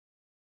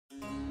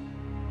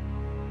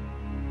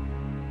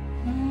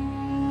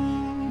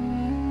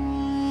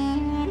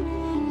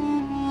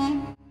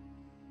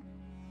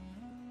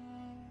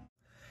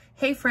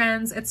Hey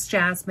friends, it's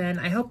Jasmine.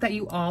 I hope that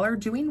you all are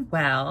doing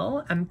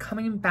well. I'm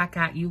coming back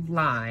at you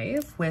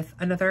live with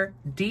another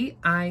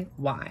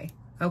DIY,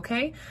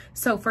 okay?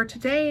 So for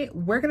today,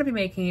 we're gonna be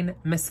making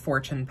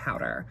Misfortune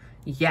powder.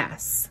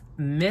 Yes,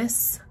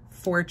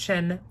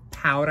 Misfortune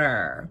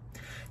powder.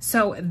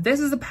 So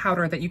this is a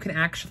powder that you can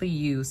actually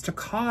use to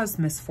cause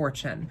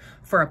misfortune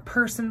for a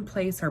person,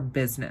 place, or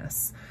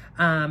business.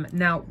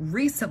 Now,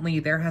 recently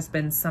there has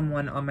been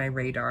someone on my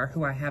radar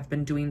who I have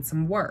been doing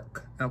some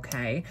work,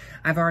 okay?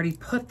 I've already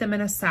put them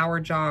in a sour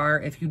jar.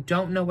 If you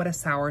don't know what a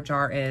sour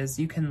jar is,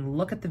 you can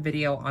look at the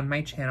video on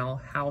my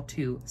channel, How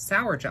to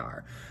Sour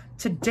Jar.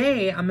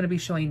 Today, I'm gonna be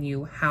showing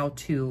you how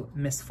to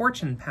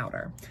Misfortune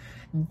powder.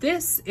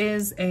 This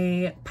is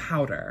a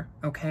powder,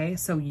 okay?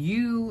 So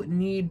you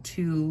need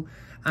to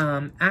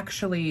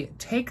actually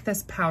take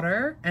this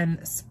powder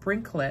and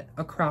sprinkle it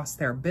across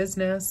their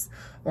business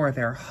or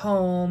their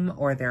home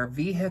or their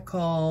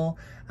vehicle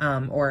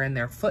or in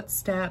their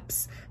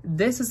footsteps.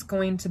 This is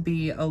going to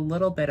be a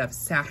little bit of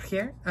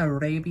Sahir,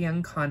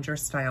 Arabian conjure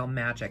style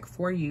magic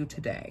for you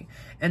today.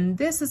 And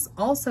this is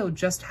also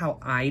just how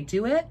I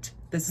do it.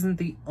 This isn't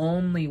the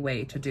only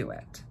way to do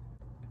it.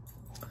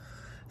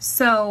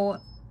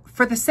 So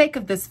for the sake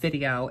of this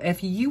video,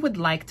 if you would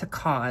like to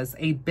cause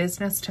a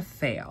business to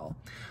fail,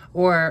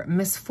 or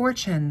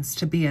misfortunes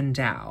to be in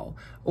doubt,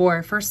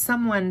 or for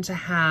someone to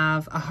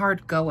have a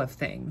hard go of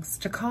things,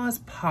 to cause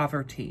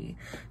poverty,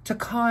 to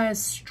cause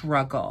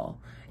struggle,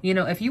 you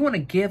know, if you want to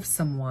give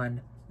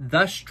someone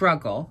the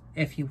struggle,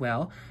 if you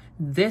will,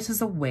 this is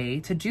a way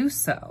to do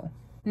so.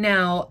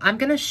 Now, I'm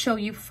going to show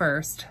you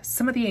first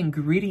some of the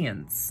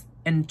ingredients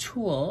and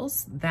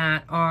tools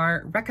that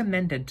are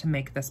recommended to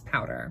make this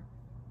powder.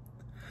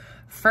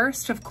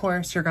 First, of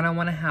course, you're going to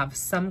want to have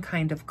some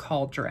kind of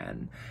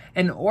cauldron.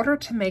 In order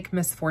to make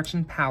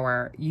Misfortune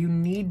powder, you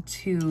need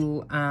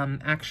to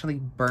actually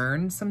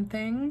burn some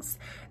things.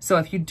 So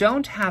if you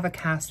don't have a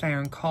cast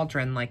iron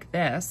cauldron like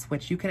this,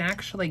 which you can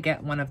actually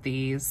get one of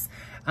these,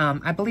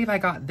 I believe I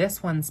got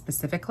this one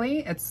specifically.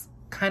 It's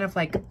kind of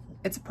like,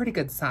 it's a pretty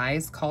good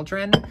size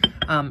cauldron,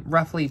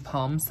 roughly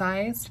palm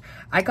sized.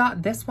 I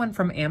got this one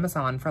from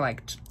Amazon for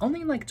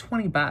only like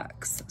 20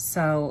 bucks.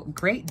 So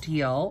great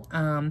deal.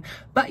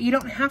 But you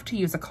don't have to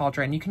use a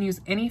cauldron. You can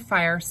use any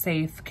fire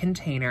safe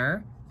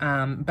container,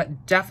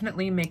 but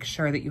definitely make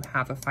sure that you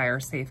have a fire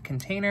safe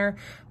container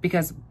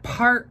because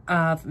part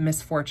of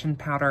Misfortune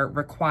powder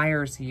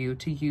requires you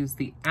to use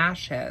the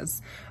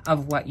ashes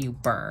of what you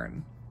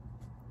burn.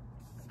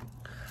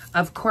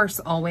 Of course,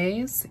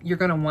 always, you're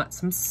going to want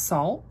some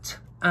salt.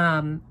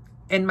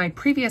 In my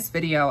previous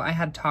video, I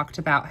had talked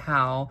about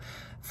how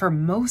for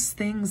most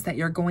things that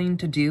you're going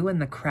to do in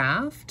the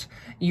craft,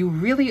 you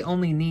really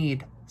only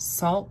need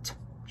salt,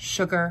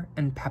 sugar,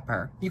 and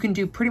pepper. You can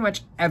do pretty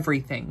much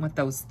everything with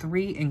those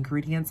 3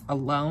 ingredients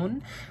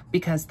alone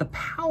because the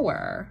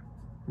power,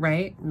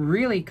 right,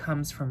 really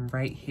comes from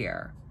right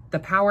here. The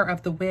power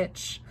of the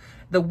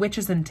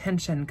witch's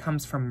intention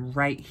comes from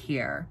right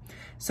here.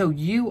 So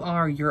you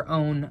are your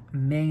own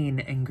main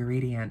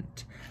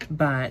ingredient.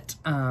 But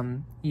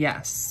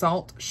yes,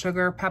 salt,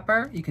 sugar,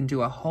 pepper, you can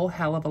do a whole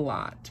hell of a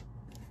lot.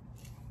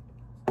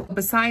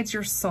 Besides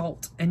your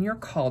salt and your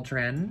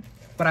cauldron,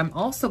 what I'm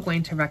also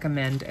going to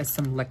recommend is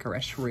some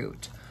licorice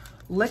root.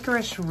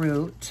 Licorice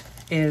root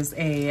is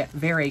a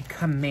very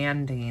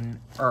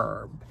commanding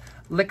herb.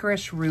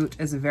 Licorice root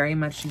is very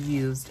much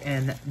used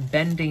in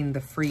bending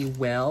the free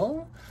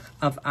will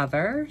of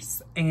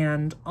others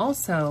and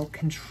also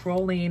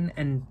controlling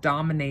and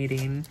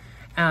dominating.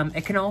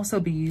 It can also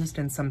be used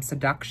in some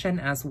seduction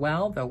as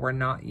well, though we're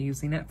not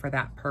using it for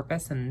that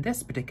purpose in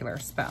this particular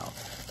spell.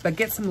 But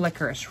get some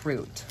licorice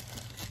root.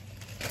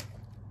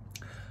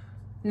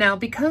 Now,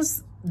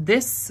 because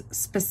this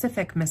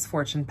specific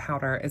Misfortune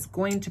powder is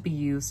going to be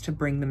used to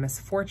bring the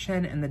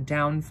misfortune and the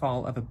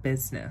downfall of a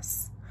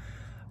business,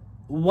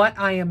 what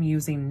I am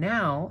using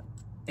now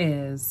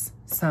is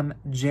some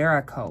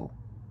Jericho.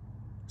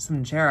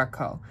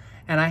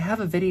 And I have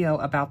a video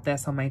about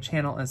this on my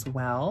channel as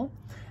well.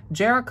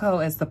 Jericho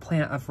is the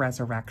plant of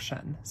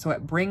resurrection. So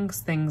it brings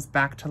things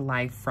back to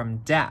life from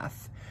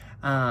death.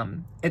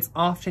 It's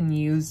often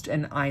used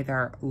in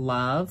either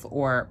love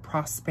or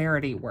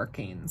prosperity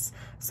workings.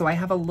 So I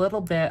have a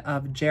little bit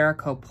of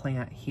Jericho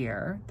plant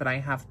here that I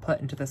have put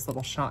into this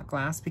little shot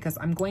glass because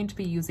I'm going to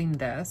be using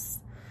this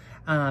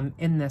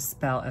in this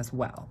spell as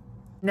well.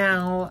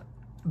 Now,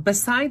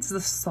 besides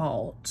the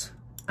salt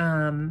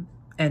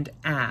and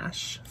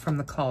ash from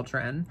the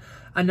cauldron,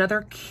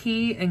 another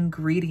key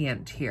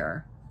ingredient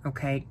here,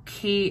 okay,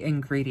 key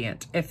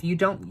ingredient. If you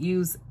don't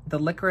use the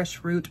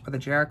licorice root or the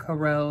Jericho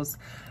rose,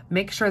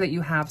 make sure that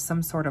you have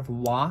some sort of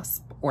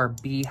wasp or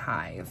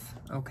beehive,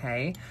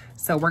 okay?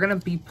 So we're gonna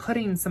be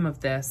putting some of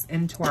this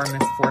into our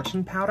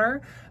Misfortune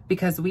powder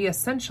because we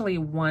essentially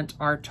want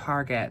our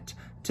target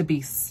to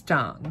be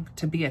stung,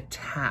 to be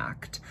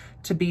attacked,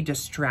 to be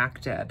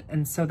distracted.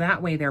 And so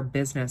that way their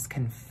business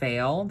can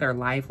fail, their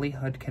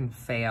livelihood can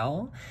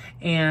fail,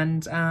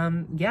 and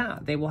yeah,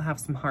 they will have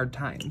some hard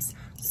times.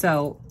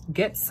 So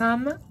get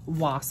some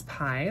wasp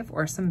hive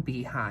or some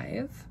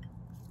beehive,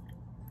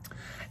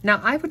 Now,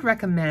 I would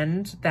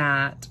recommend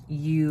that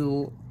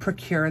you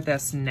procure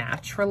this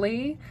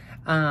naturally,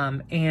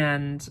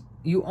 and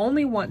you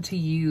only want to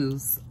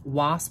use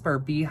wasp or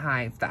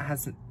beehive that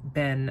hasn't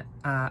been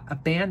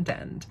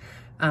abandoned.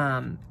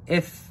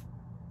 If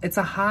it's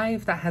a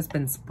hive that has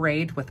been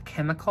sprayed with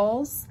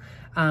chemicals,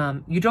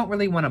 you don't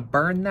really want to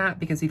burn that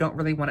because you don't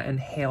really want to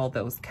inhale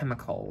those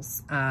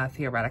chemicals,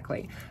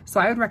 theoretically. So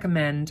I would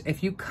recommend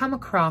if you come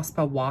across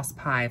a wasp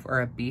hive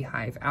or a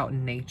beehive out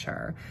in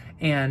nature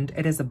and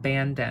it is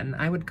abandoned,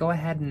 I would go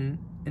ahead and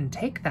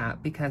take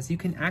that, because you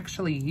can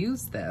actually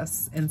use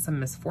this in some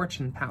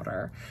Misfortune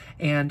powder.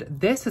 And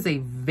this is a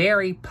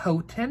very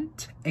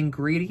potent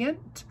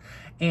ingredient.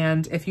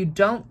 And if you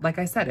don't, like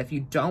I said, if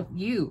you don't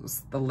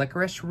use the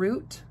licorice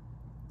root,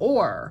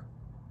 or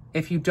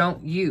if you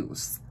don't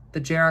use the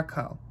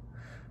Jericho,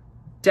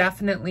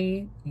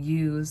 definitely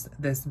use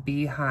this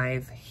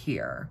beehive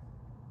here.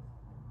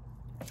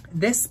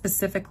 This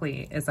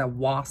specifically is a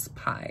wasp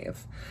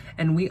hive,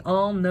 and we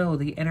all know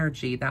the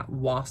energy that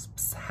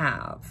wasps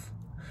have.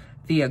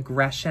 The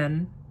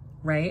aggression,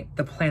 right?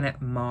 The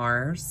planet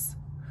Mars,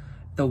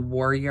 the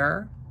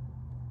warrior,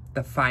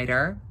 the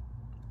fighter,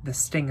 the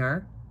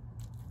stinger.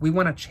 We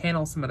want to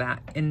channel some of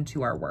that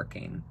into our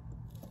working.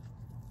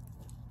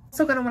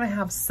 Also going to want to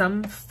have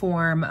some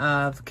form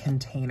of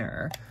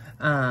container.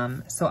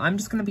 So I'm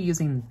just going to be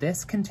using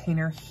this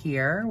container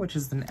here, which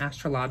is an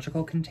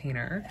astrological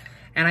container.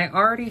 And I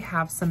already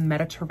have some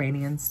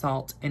Mediterranean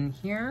salt in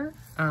here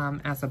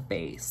as a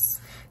base.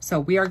 So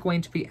we are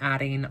going to be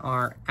adding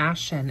our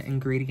ashen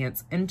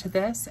ingredients into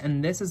this,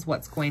 and this is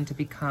what's going to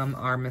become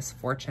our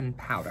Misfortune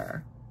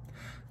powder.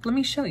 Let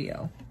me show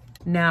you.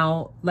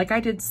 Now, like I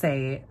did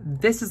say,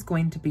 this is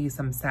going to be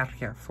some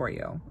sahir for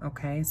you,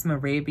 okay? Some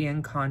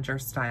Arabian conjure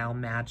style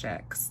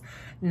magics.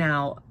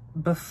 Now,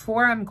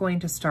 before I'm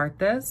going to start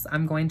this,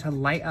 I'm going to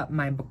light up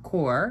my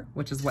bakur,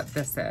 which is what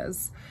this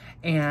is,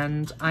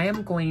 and I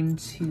am going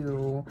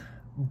to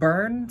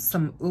burn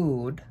some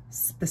oud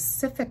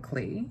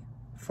specifically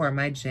for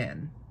my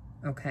jinn,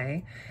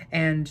 okay?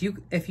 And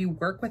if you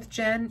work with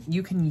jinn,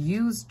 you can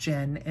use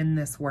jinn in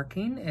this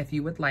working if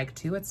you would like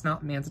to. It's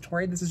not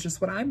mandatory. This is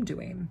just what I'm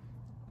doing.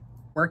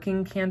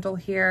 Working candle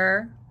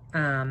here.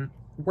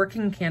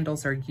 Working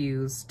candles are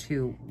used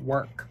to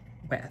work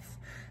with.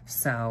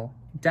 So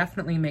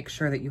definitely make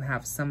sure that you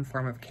have some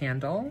form of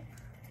candle.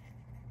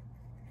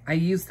 I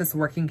use this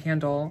working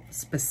candle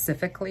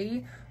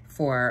specifically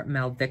for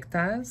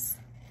Maledictas.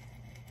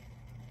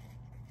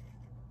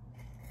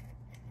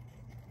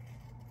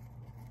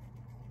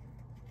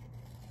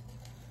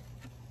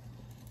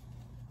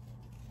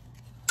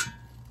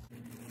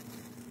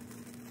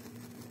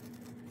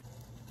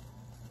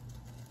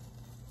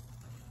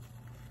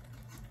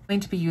 I'm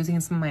going to be using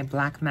some of my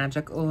black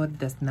magic oud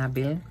des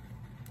Nabil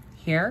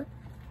here.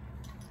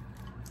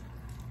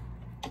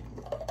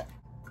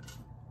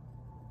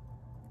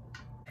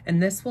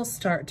 And this will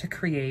start to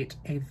create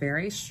a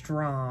very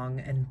strong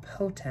and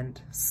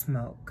potent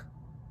smoke,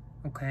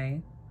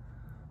 okay?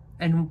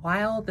 And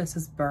while this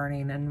is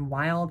burning and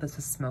while this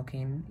is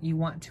smoking, you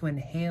want to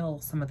inhale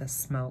some of the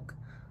smoke,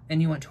 and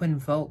you want to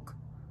invoke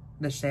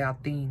the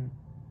shayateen.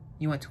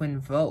 You want to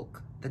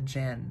invoke the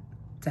jinn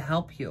to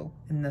help you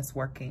in this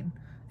working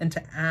and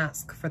to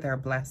ask for their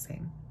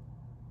blessing.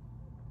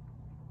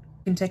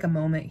 You can take a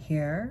moment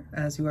here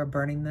as you are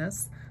burning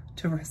this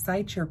to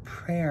recite your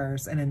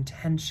prayers and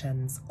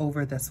intentions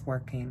over this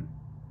working.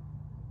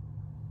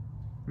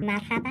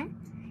 Marhaba,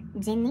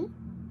 Jinni,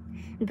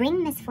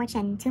 bring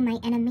misfortune to my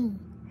enemy.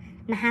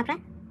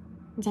 Mahabra,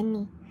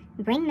 Jinni,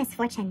 bring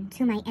misfortune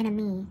to my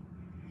enemy.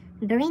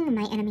 Bring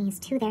my enemies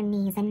to their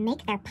knees and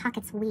make their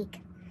pockets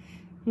weak.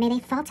 May they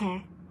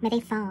falter, may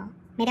they fall,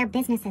 may their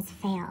businesses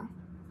fail.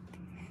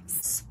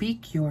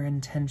 Speak your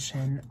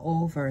intention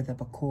over the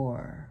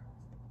bakur.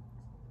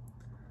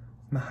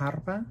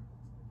 Maharba,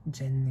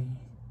 Jinni,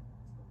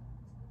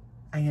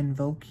 I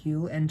invoke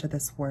you into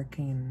this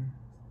working.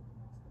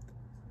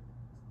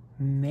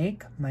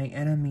 Make my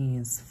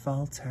enemies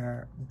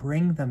falter,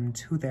 bring them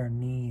to their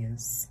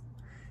knees.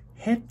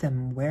 Hit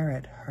them where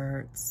it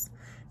hurts.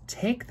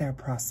 Take their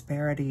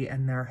prosperity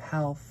and their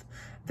health,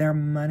 their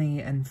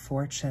money and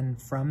fortune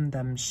from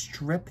them.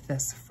 Strip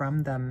this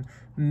from them.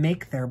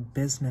 Make their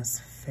business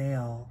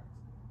fail.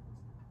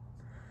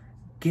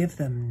 Give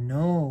them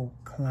no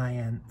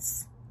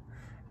clients.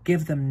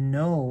 Give them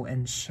no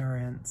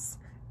insurance.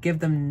 Give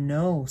them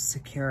no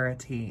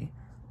security.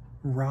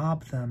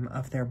 Rob them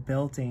of their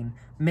building.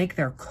 Make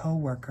their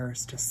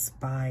co-workers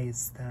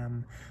despise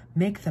them.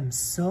 Make them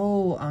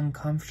so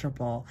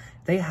uncomfortable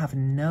they have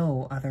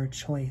no other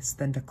choice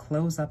than to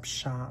close up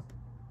shop.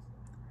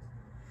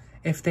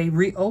 If they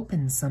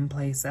reopen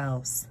someplace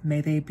else,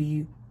 may they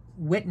be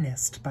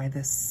witnessed by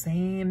this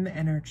same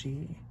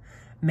energy.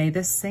 May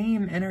the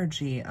same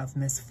energy of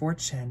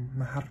misfortune,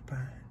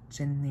 Maharba,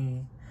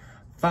 Jinni,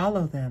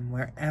 follow them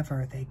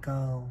wherever they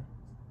go.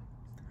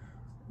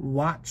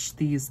 Watch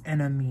these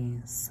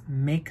enemies,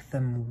 make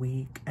them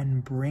weak,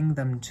 and bring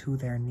them to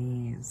their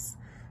knees.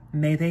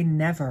 May they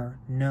never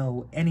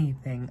know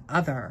anything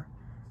other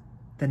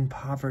than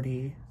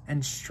poverty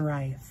and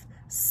strife,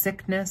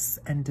 sickness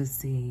and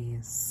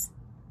disease.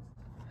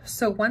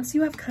 So once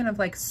you have kind of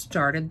like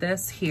started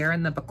this here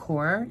in the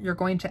bakor, you're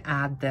going to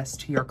add this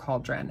to your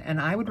cauldron. And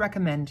I would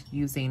recommend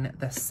using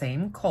the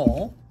same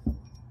coal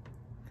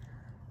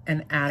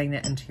and adding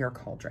it into your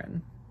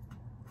cauldron.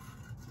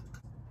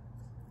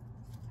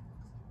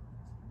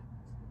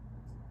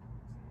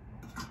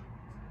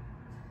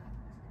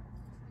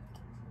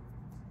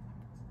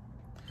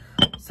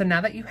 So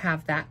now that you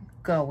have that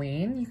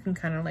going, you can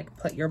kind of like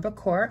put your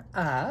bakor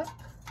up.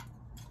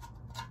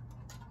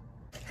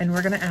 And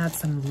we're gonna add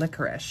some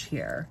licorice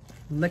here.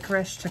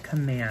 Licorice to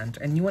command.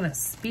 And you wanna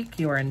speak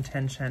your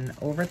intention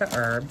over the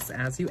herbs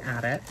as you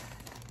add it.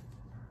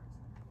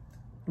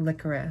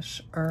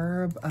 Licorice,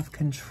 herb of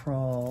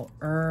control,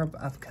 herb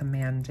of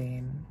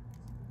commanding.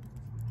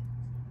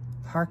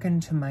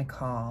 Hearken to my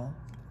call.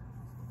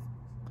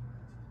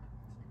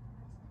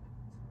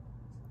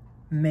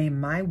 May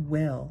my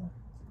will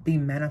be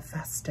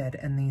manifested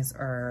in these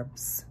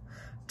herbs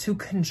to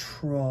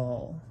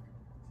control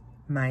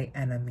my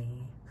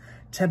enemy,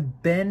 to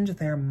bend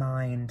their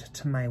mind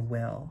to my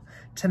will,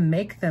 to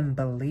make them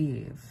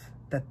believe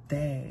that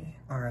they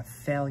are a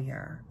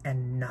failure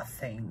and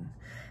nothing,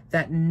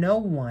 that no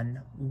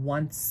one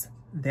wants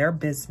their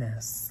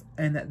business,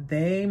 and that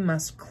they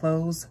must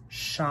close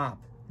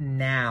shop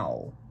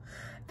now,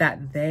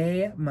 that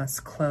they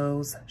must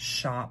close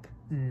shop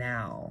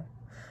now.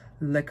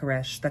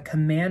 Licorice, the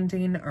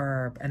commanding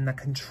herb and the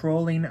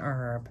controlling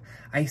herb,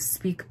 I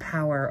speak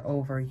power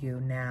over you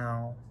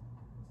now.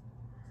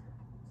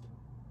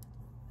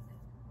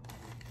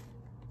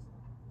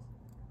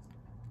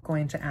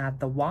 Going to add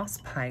the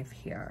wasp hive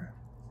here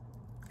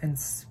and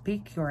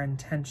speak your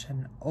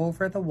intention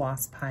over the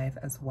wasp hive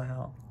as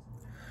well.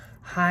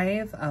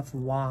 Hive of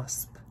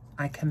wasp,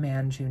 I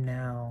command you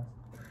now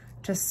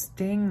to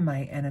sting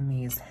my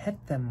enemies,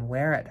 hit them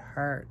where it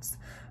hurts,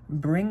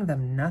 bring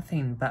them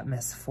nothing but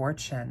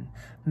misfortune,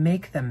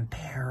 make them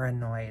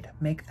paranoid,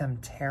 make them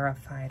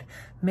terrified,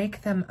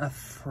 make them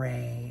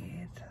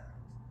afraid.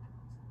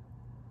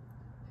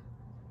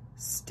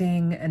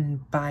 Sting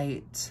and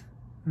bite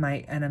my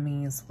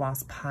enemy's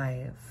wasp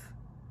hive.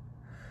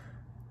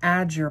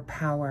 Add your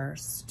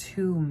powers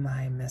to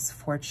my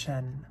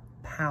misfortune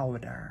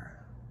powder.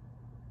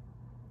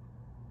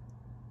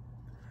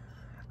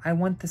 I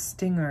want the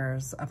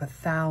stingers of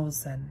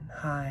 1,000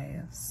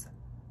 hives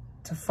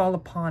to fall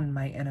upon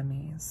my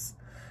enemies,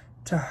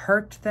 to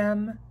hurt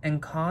them and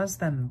cause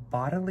them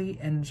bodily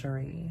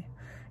injury,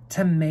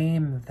 to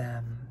maim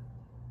them,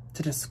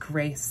 to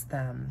disgrace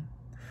them,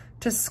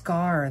 to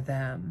scar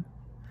them,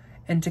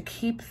 and to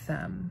keep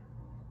them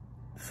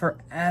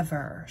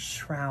forever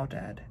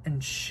shrouded in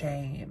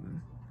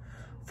shame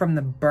from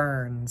the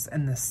burns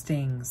and the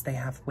stings they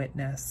have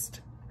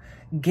witnessed.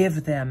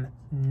 Give them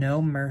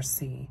no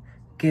mercy,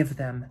 give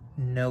them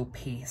no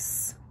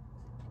peace.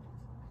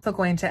 So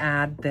going to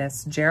add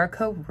this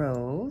Jericho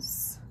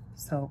rose.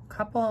 So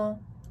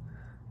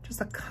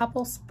just a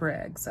couple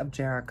sprigs of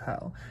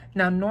Jericho.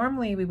 Now,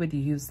 normally we would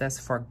use this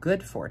for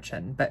good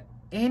fortune, but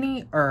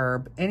any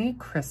herb, any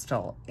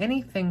crystal,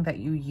 anything that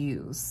you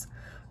use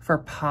for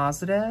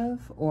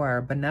positive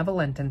or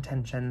benevolent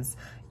intentions,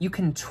 you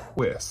can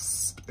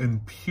twist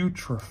and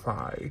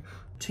putrefy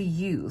to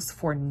use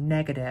for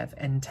negative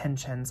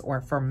intentions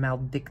or for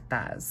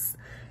maldictas.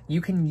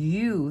 You can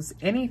use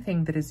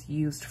anything that is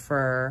used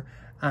for,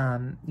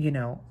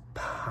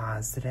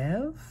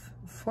 positive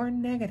for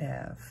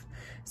negative.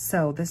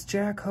 So this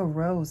Jericho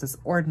rose is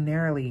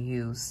ordinarily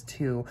used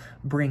to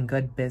bring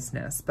good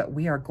business, but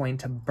we are going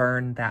to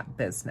burn that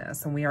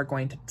business and we are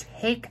going to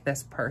take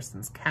this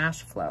person's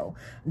cash flow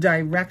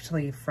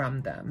directly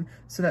from them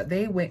so that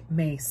they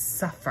may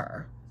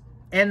suffer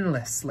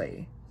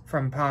endlessly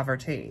from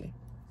poverty.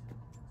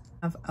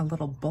 I have a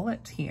little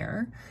bullet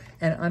here,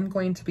 and I'm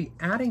going to be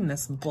adding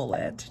this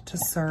bullet to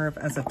serve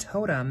as a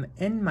totem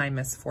in my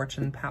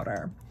misfortune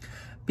powder,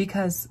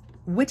 because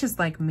witches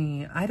like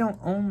me, I don't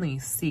only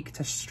seek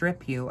to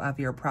strip you of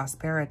your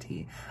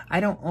prosperity. I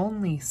don't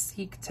only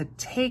seek to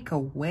take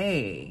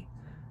away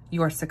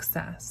your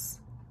success,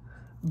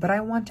 but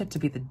I want it to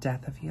be the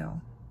death of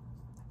you.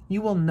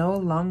 You will no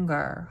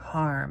longer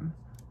harm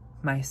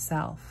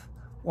myself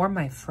or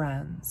my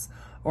friends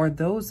or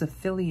those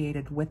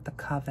affiliated with the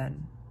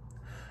coven.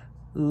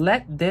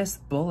 Let this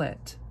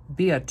bullet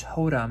be a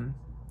totem,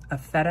 a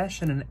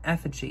fetish and an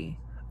effigy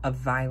of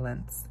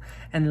violence.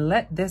 And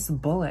let this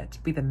bullet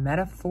be the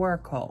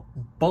metaphorical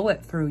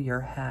bullet through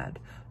your head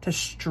to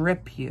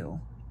strip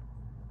you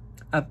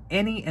of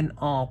any and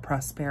all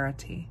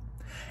prosperity.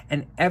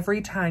 And every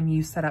time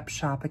you set up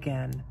shop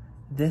again,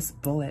 this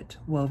bullet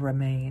will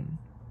remain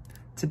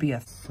to be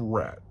a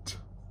threat.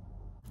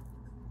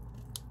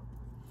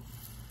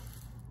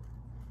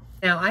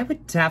 Now, I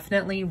would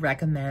definitely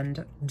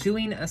recommend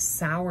doing a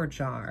sour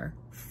jar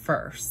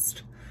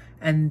first,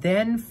 and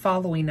then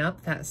following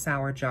up that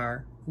sour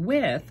jar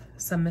with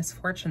some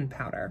misfortune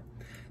powder.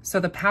 So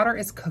the powder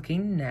is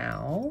cooking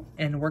now,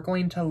 and we're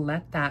going to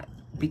let that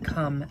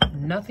become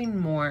nothing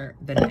more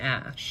than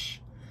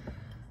ash.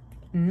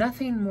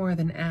 nothing more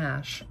than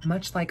ash,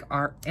 much like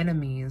our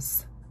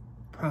enemies'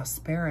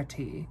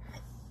 prosperity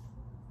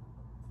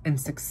and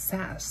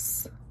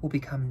success will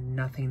become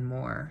nothing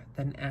more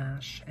than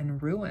ash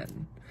and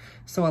ruin.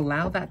 So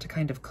allow that to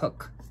kind of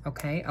cook,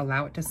 okay?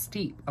 Allow it to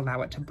steep,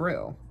 allow it to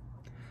brew.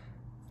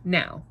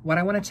 Now, what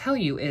I want to tell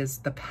you is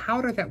the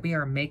powder that we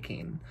are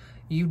making,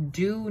 you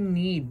do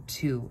need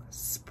to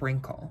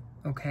sprinkle,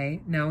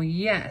 okay? Now,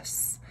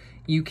 yes,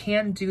 you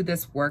can do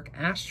this work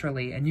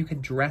astrally and you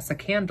could dress a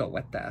candle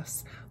with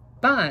this,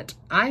 but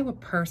I would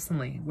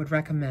personally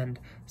recommend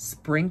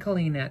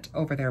sprinkling it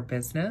over their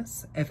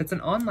business. If it's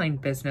an online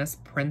business,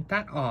 print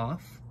that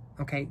off,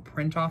 okay?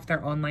 Print off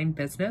their online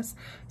business,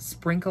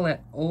 sprinkle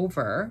it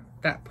over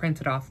that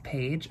printed off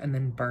page and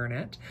then burn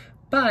it.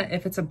 But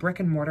if it's a brick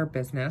and mortar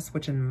business,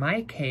 which in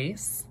my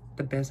case,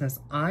 the business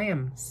I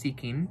am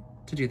seeking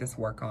to do this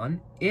work on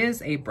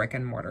is a brick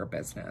and mortar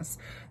business.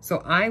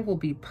 So I will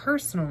be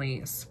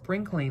personally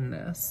sprinkling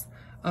this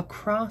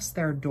across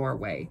their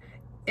doorway,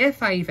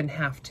 if I even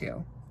have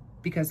to,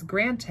 because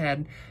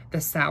granted, the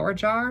sour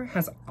jar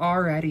has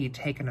already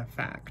taken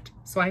effect.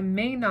 So I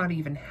may not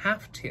even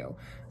have to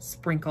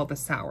sprinkle the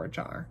sour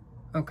jar,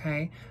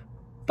 okay?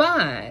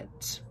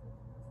 But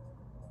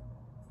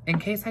in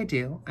case I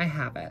do, I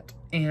have it.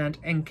 And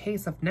in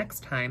case of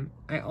next time,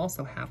 I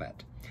also have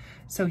it.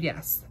 So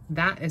yes,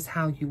 that is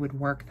how you would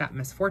work that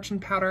misfortune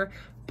powder.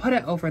 Put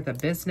it over the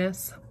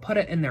business, put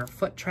it in their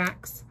foot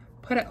tracks,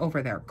 put it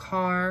over their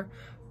car,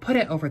 put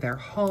it over their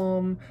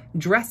home,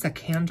 dress a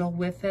candle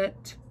with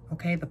it,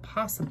 okay? The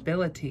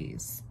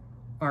possibilities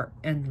are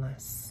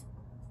endless.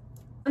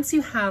 Once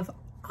you have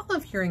all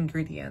of your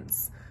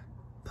ingredients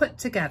put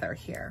together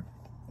here,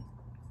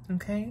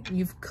 okay,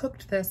 you've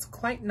cooked this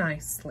quite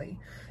nicely.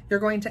 You're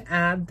going to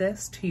add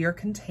this to your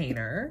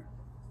container.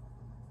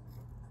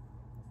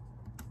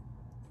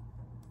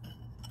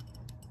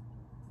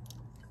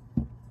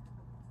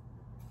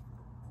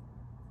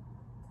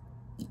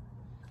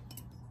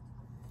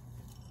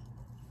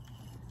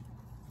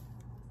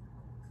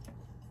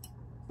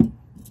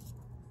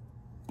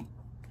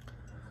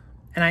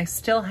 And I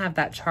still have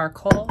that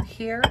charcoal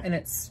here and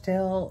it's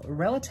still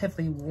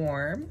relatively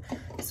warm.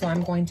 So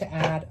I'm going to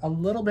add a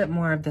little bit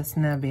more of this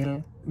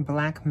Nabil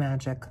Black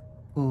Magic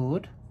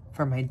Oud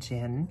for my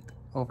jinn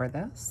over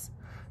this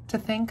to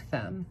thank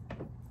them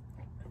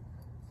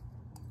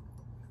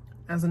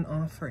as an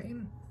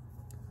offering.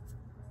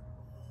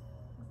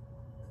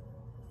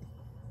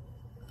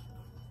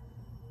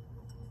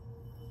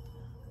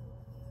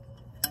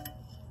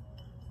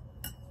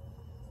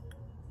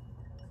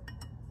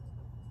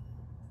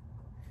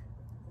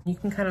 You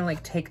can kind of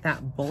like take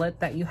that bullet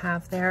that you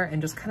have there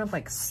and just kind of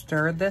like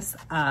stir this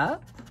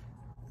up.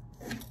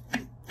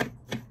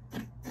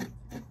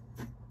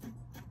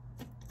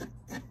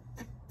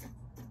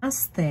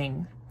 Last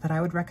thing that I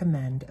would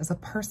recommend is a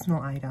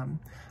personal item.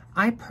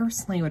 I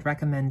personally would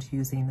recommend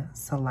using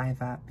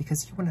saliva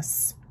because you want to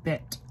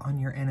spit on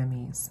your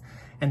enemies.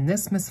 And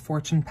this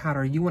misfortune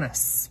powder, you want to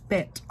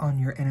spit on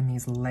your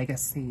enemy's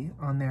legacy,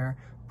 on their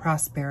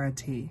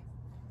prosperity.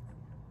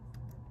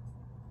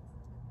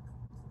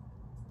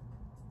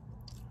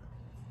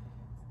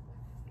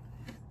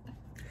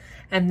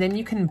 And then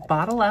you can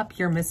bottle up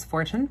your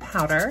misfortune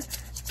powder,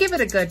 give it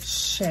a good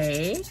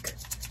shake.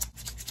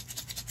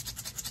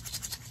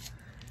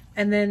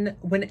 And then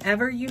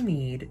whenever you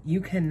need,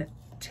 you can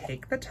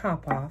take the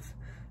top off,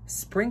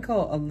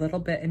 sprinkle a little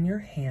bit in your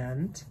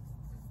hand,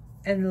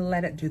 and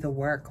let it do the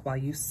work while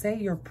you say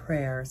your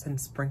prayers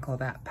and sprinkle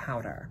that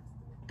powder.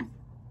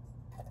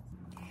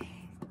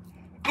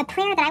 A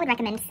prayer that I would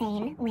recommend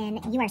saying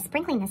when you are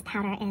sprinkling this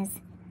powder is,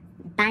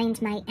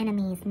 bind my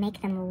enemies,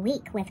 make them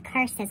weak with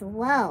curses,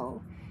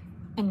 woe,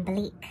 and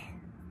bleak.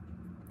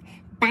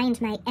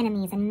 Bind my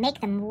enemies and make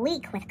them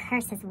weak with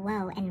curses,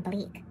 woe, and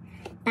bleak.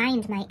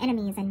 Bind my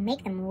enemies and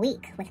make them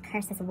weak with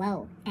curses,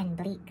 woe, and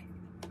bleak.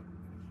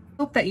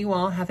 Hope that you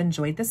all have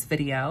enjoyed this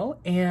video,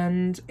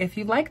 and if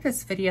you like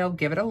this video,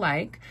 give it a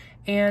like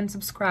and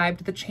subscribe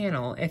to the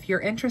channel. If you're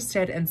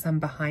interested in some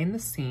behind the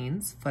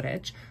scenes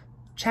footage,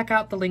 check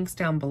out the links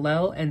down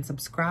below and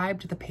subscribe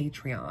to the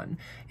Patreon.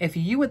 If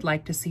you would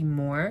like to see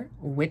more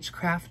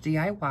witchcraft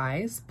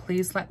DIYs,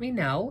 please let me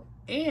know.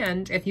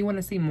 And if you want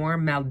to see more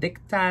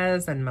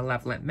maldictas and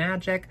malevolent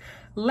magic,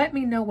 let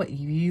me know what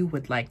you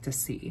would like to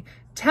see.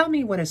 Tell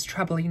me what is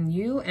troubling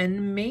you,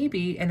 and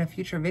maybe in a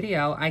future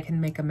video, I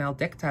can make a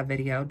maldicta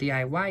video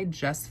DIY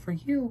just for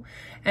you.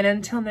 And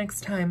until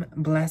next time,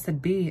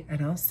 blessed be,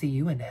 and I'll see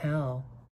you in hell.